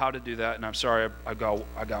more about how to do that, and I'm sorry I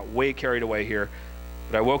got way carried away here.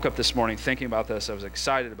 But I woke up this morning thinking about this. I was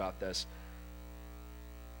excited about this.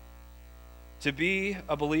 To be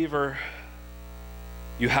a believer,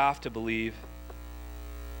 you have to believe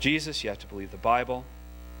Jesus. You have to believe the Bible.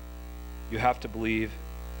 You have to believe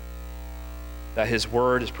that his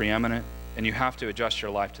word is preeminent. And you have to adjust your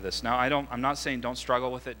life to this. Now, I'm not saying don't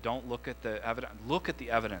struggle with it. Don't look at the evidence. Look at the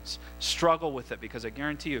evidence. Struggle with it, because I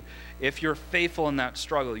guarantee you, if you're faithful in that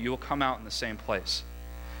struggle, you will come out in the same place.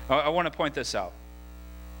 I want to point this out.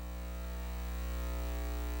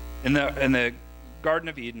 In the Garden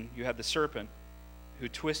of Eden, you had the serpent who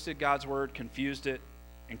twisted God's word, confused it,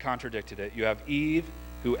 and contradicted it. You have Eve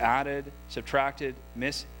who added, subtracted,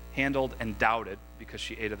 mishandled, and doubted because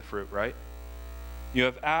she ate of the fruit, right? You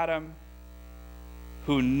have Adam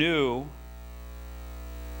who knew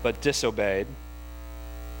but disobeyed.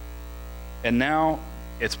 And now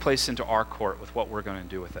it's placed into our court with what we're going to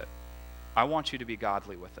do with it. I want you to be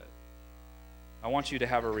godly with it. I want you to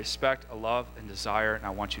have a respect, a love, and desire, and I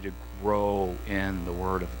want you to grow in the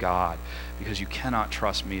Word of God, because you cannot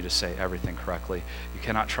trust me to say everything correctly. You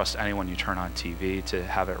cannot trust anyone you turn on TV to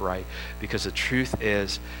have it right, because the truth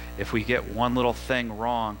is, if we get one little thing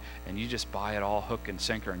wrong and you just buy it all hook and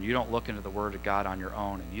sinker and you don't look into the Word of God on your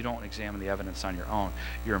own and you don't examine the evidence on your own,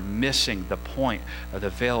 you're missing the point of the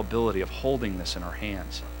availability of holding this in our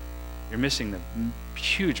hands. You're missing the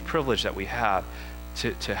huge privilege that we have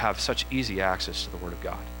to have such easy access to the Word of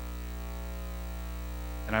God.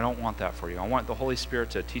 And I don't want that for you. I want the Holy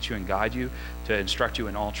Spirit to teach you and guide you, to instruct you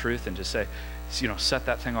in all truth, and to say, set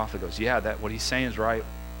that thing off that goes, yeah, that what he's saying is right,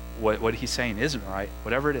 what he's saying isn't right,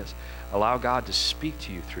 whatever it is. Allow God to speak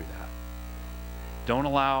to you through that. Don't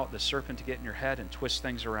allow the serpent to get in your head and twist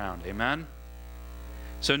things around. Amen?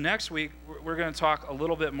 So next week, we're going to talk a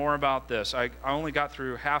little bit more about this. I only got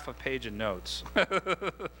through half a page of notes.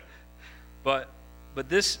 But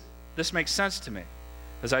this makes sense to me,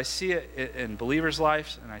 as I see it in believers'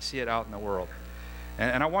 lives and I see it out in the world.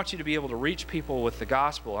 And I want you to be able to reach people with the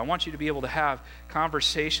gospel. I want you to be able to have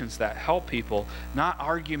conversations that help people, not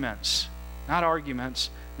arguments,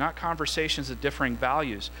 not conversations of differing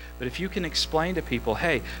values. But if you can explain to people,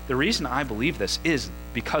 hey, the reason I believe this is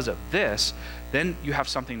because of this, then you have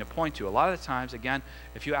something to point to. A lot of the times, again,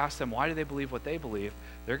 if you ask them why do they believe what they believe,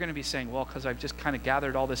 they're going to be saying, well, because I've just kind of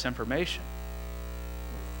gathered all this information.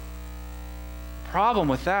 Problem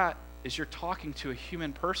with that is you're talking to a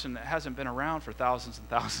human person that hasn't been around for thousands and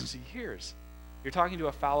thousands of years. You're talking to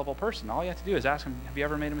a fallible person. All you have to do is ask them, have you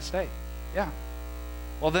ever made a mistake? Yeah.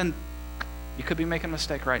 Well, then you could be making a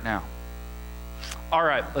mistake right now. All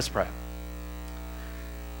right, let's pray.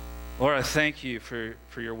 Lord, I thank you for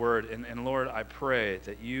your word. And Lord, I pray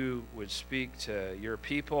that you would speak to your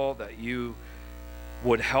people, that you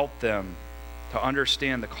would help them to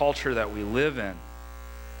understand the culture that we live in.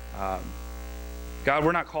 God,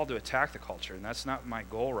 we're not called to attack the culture, and that's not my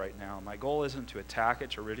goal right now. My goal isn't to attack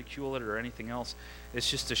it, to ridicule it, or anything else. It's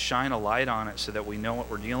just to shine a light on it so that we know what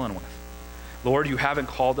we're dealing with. Lord, you haven't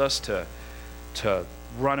called us to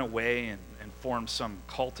run away and form some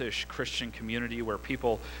cultish Christian community where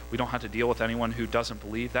we don't have to deal with anyone who doesn't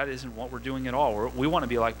believe. That isn't what we're doing at all. We want to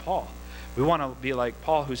be like Paul. We want to be like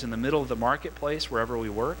Paul, who's in the middle of the marketplace wherever we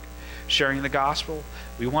work, sharing the gospel.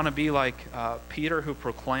 We want to be like Peter, who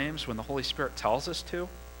proclaims when the Holy Spirit tells us to.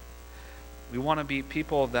 We want to be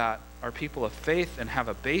people that are people of faith and have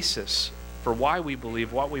a basis for why we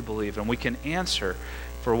believe what we believe, and we can answer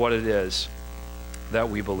for what it is that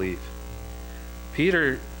we believe.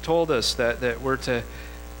 Peter told us that we're to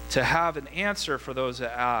have an answer for those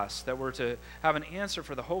that ask, that we're to have an answer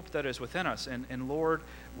for the hope that is within us. And Lord,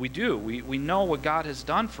 we do. We know what God has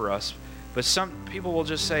done for us, but some people will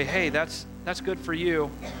just say, hey, that's good for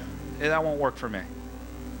you. Hey, that won't work for me.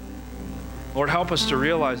 Lord, help us to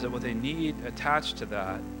realize that what they need attached to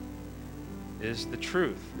that is the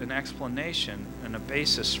truth, an explanation, and a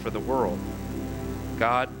basis for the world.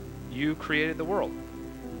 God, you created the world.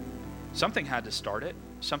 Something had to start it.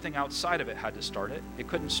 Something outside of it had to start it. It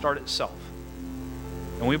couldn't start itself.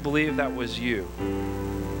 And we believe that was you.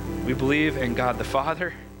 We believe in God the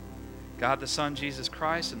Father, God the Son, Jesus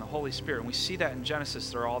Christ, and the Holy Spirit. And we see that in Genesis.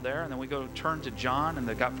 They're all there. And then we go turn to John and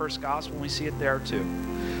the first gospel, and we see it there too.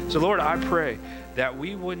 So, Lord, I pray that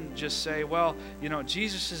we wouldn't just say, well,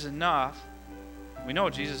 Jesus is enough. We know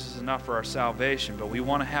Jesus is enough for our salvation, but we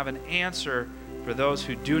want to have an answer for those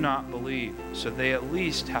who do not believe, so they at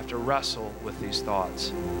least have to wrestle with these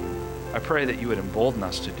thoughts. I pray that you would embolden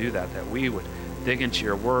us to do that, that we would dig into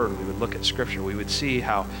your word, we would look at Scripture, we would see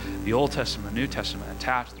how the Old Testament and the New Testament are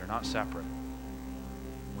attached, they're not separate.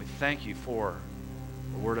 We thank you for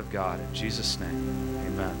the word of God. In Jesus' name,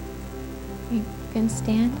 amen. You can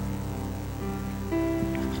stand.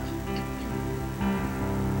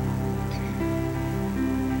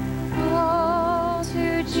 Oh,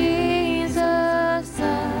 to Jesus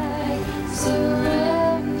I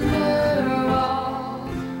surrender all.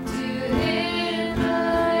 To Him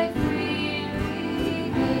I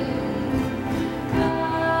freely give.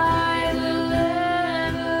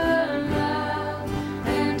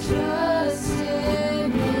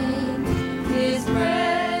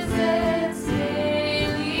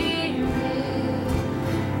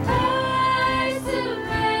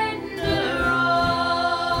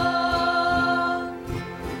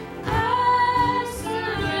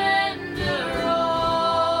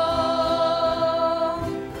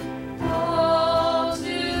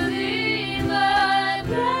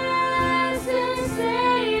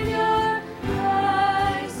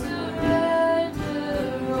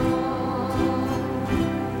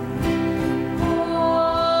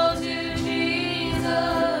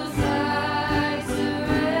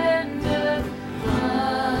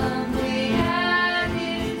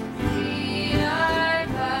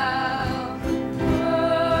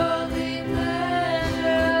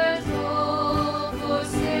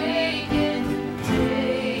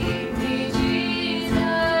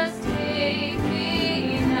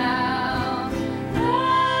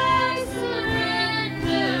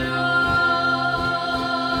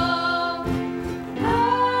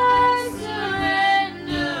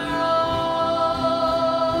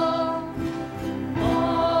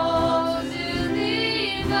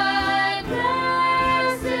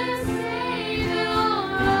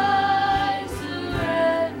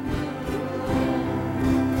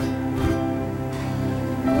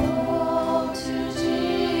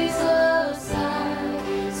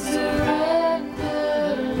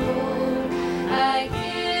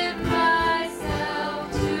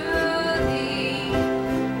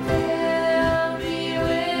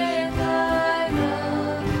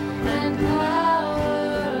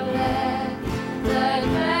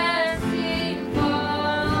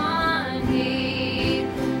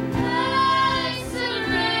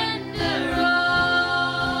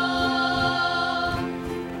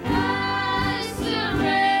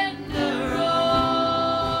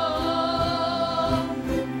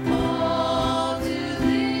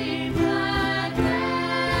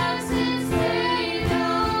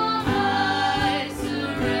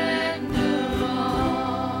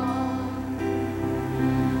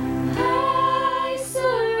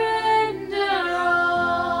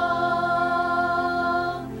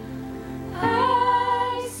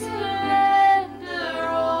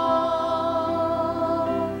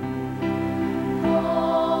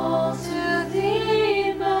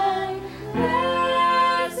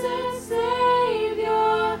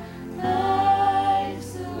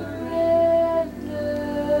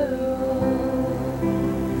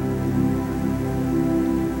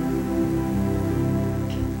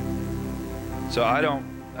 So I don't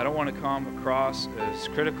want to come across as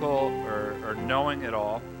critical or knowing it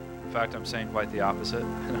all. In fact, I'm saying quite the opposite.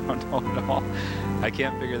 I don't know it all. I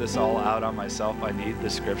can't figure this all out on myself. I need the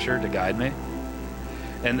scripture to guide me.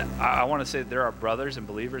 And I want to say that there are brothers and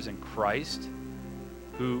believers in Christ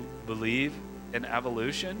who believe in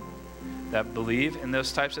evolution, that believe in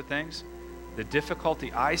those types of things. The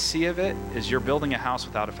difficulty I see of it is you're building a house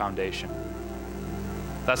without a foundation.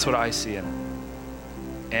 That's what I see in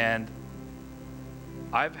it. And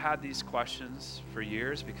I've had these questions for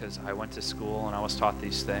years because I went to school and I was taught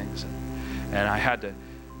these things. And I had to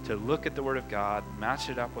look at the Word of God, match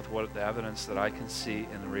it up with what the evidence that I can see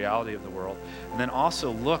in the reality of the world, and then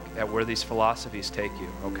also look at where these philosophies take you,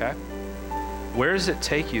 okay? Where does it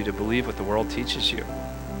take you to believe what the world teaches you?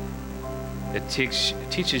 It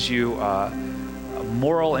teaches you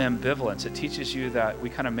moral ambivalence. It teaches you that we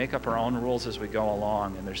kind of make up our own rules as we go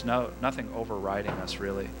along, and there's nothing overriding us,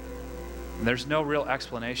 really. And there's no real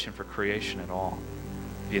explanation for creation at all,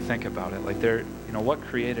 if you think about it. Like, what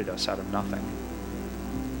created us out of nothing?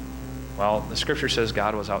 Well, the scripture says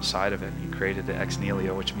God was outside of it. He created it ex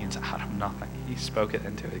nihilo, which means out of nothing. He spoke it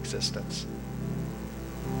into existence.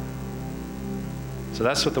 So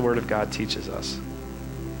that's what the Word of God teaches us.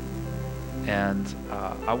 And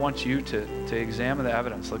I want you to examine the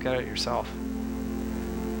evidence. Look at it yourself.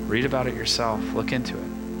 Read about it yourself. Look into it.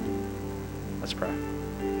 Let's pray.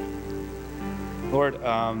 Lord,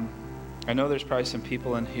 I know there's probably some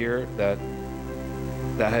people in here that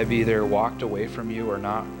have either walked away from you or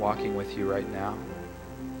not walking with you right now.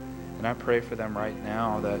 And I pray for them right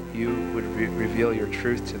now that you would reveal your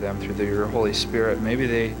truth to them through your Holy Spirit.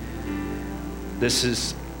 Maybe this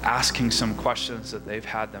is asking some questions that they've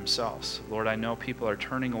had themselves. Lord, I know people are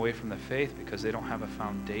turning away from the faith because they don't have a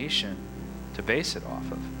foundation to base it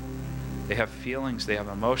off of. They have feelings, they have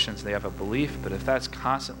emotions, they have a belief, but if that's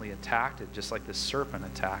constantly attacked, just like the serpent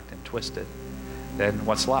attacked and twisted, then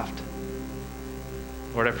what's left?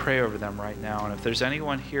 Lord, I pray over them right now. And if there's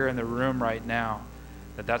anyone here in the room right now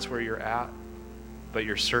that's where you're at, but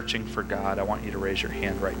you're searching for God, I want you to raise your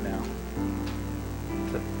hand right now.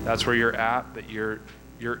 If that's where you're at, but you're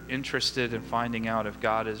interested in finding out if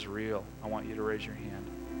God is real, I want you to raise your hand.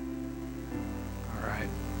 All right.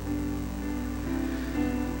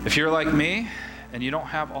 If you're like me and you don't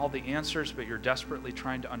have all the answers, but you're desperately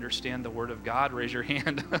trying to understand the Word of God, raise your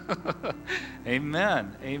hand.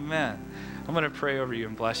 Amen. Amen. I'm going to pray over you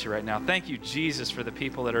and bless you right now. Thank you, Jesus, for the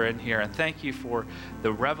people that are in here, and thank you for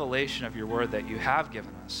the revelation of your Word that you have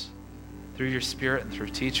given us through your Spirit and through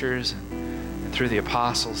teachers and through the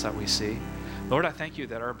apostles that we see. Lord, I thank you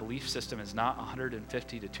that our belief system is not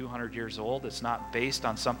 150 to 200 years old. It's not based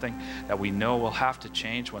on something that we know will have to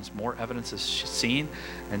change once more evidence is seen.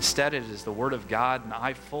 Instead, it is the Word of God, and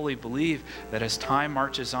I fully believe that as time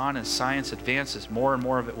marches on and science advances, more and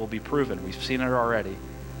more of it will be proven. We've seen it already.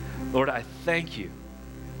 Lord, I thank you.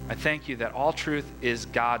 I thank you that all truth is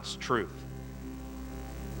God's truth.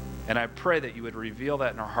 And I pray that you would reveal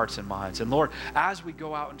that in our hearts and minds. And Lord, as we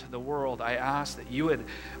go out into the world, I ask that you would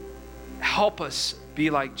help us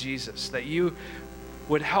be like Jesus, that you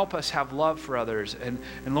would help us have love for others. And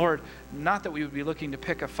Lord, not that we would be looking to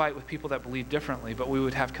pick a fight with people that believe differently, but we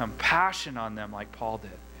would have compassion on them like Paul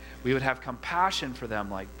did. We would have compassion for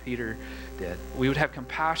them like Peter did. We would have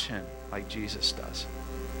compassion like Jesus does.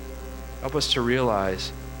 Help us to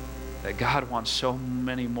realize that God wants so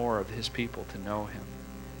many more of his people to know him.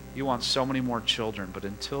 He wants so many more children, but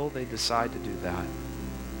until they decide to do that,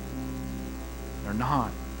 they're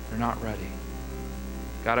not ready.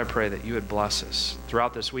 God, I pray that you would bless us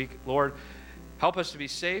throughout this week. Lord, help us to be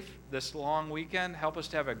safe this long weekend. Help us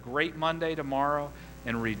to have a great Monday tomorrow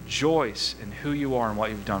and rejoice in who you are and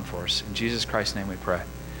what you've done for us. In Jesus Christ's name we pray.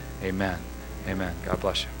 Amen. Amen. God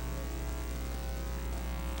bless you.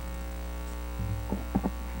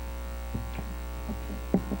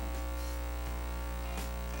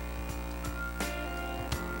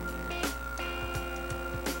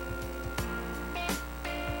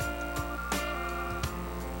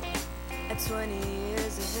 At 20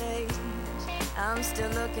 years of age, I'm still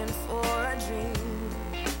looking for a dream.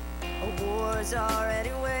 A war's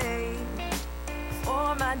already waged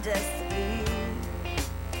for my destiny.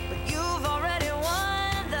 But you've already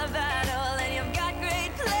won the battle, and you've got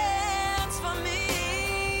great plans for me.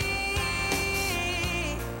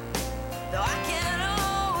 Though I can't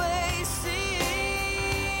always see,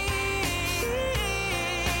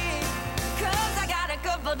 'cause I got a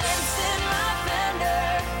couple dents in my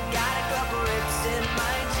fender, got a couple rips in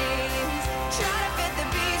my jeans, try to fit the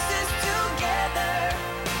pieces together,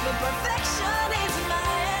 but perfection is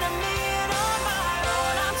my enemy, and on my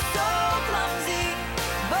own I'm so clumsy.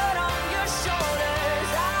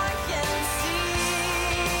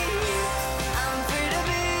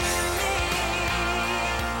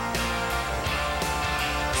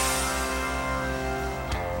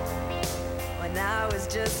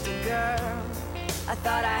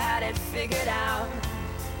 got it figured out.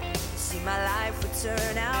 See, my life would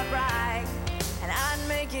turn out right, and I'd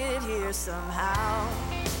make it here somehow.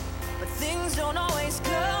 But things don't always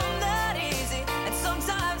come that easy, and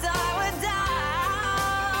sometimes I would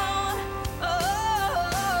down. Oh,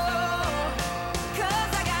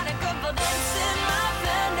 'cause I got a couple dents in my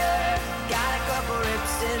fender, got a couple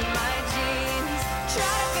rips in my jeans.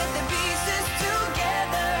 Try to fit the pieces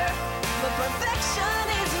together, but perfection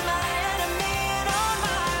is my enemy, and on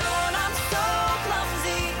my own I'm so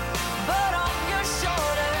clumsy. But on your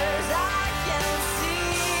shoulders I can see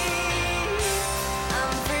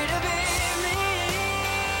I'm free to be me,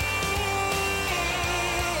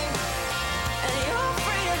 and you're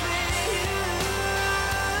free to be you.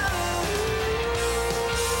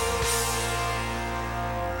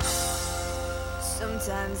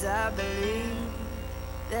 Sometimes I believe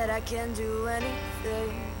that I can do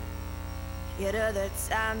anything, yet other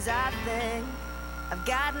times I think I've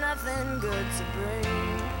got nothing good to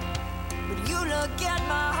bring. But you look at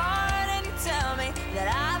my heart and you tell me that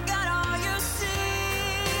I've got all you see,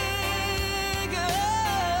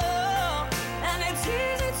 girl. And it's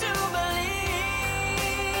easy to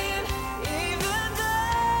believe, even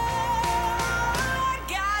though I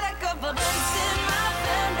got a couple dents in my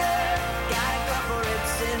fender, got a couple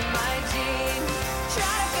rips in my jeans.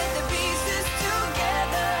 Try to fit the pieces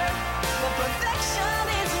together, but perfection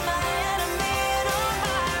is my enemy, and on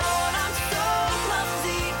my own I'm so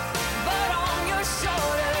clumsy. But on your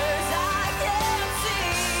shoulders I can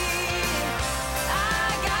see I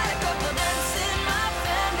got a couple dents in my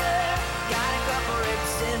fender, got a couple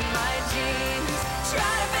rips in my jeans.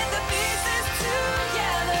 Try to fit the pieces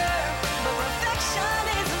together, but perfection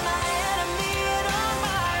is my enemy, and on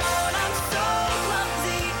my own I'm so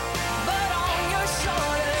clumsy. But on your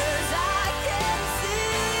shoulders I can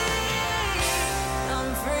see I'm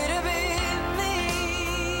free to be me,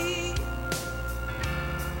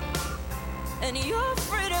 and you're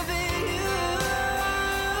free to be you.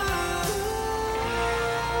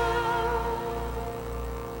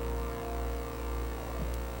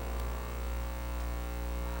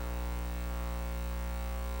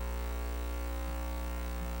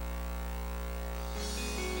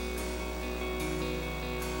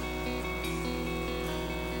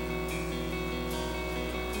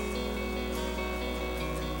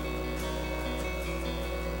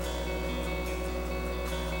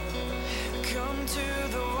 Come to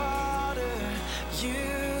the water, you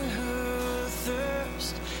who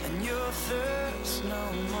thirst, and you'll thirst no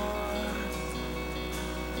more.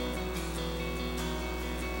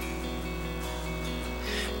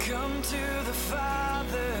 Come to the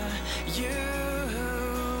Father, you who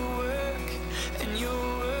work, and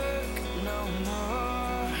you'll work no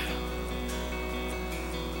more.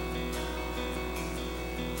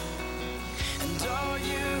 And all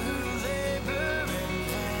you who labor in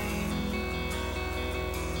vain,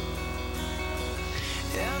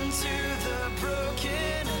 and to the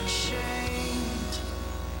broken and shamed,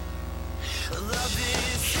 love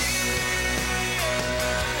is here,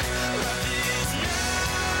 love is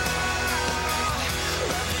now,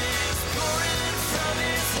 love is pouring from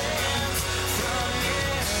his hands, from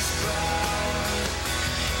his brow.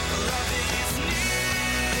 Love is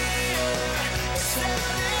near,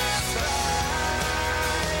 satisfies,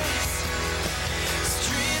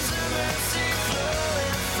 streams of mercy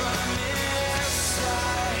flowing from his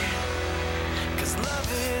side, 'cause love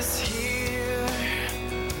is here.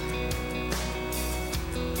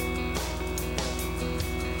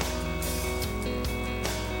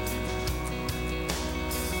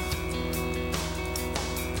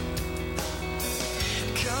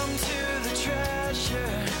 Come to the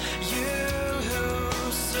treasure, you who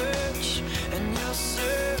search, and you'll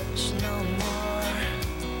search no more.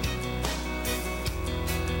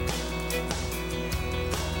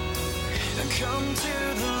 Come to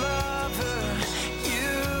the lover,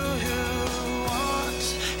 you who want,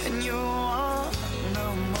 and you want no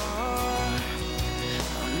more.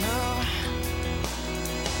 Oh no.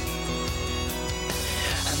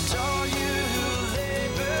 And all you who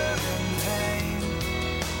labor in vain,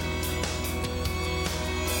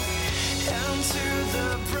 and to the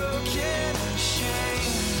broken and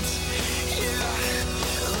shamed, yeah,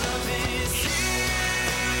 love is here,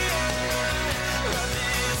 love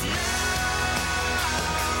is now,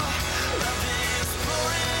 love is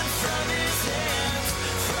pouring from his hands,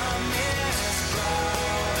 from his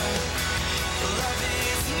brow. Love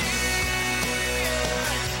is near,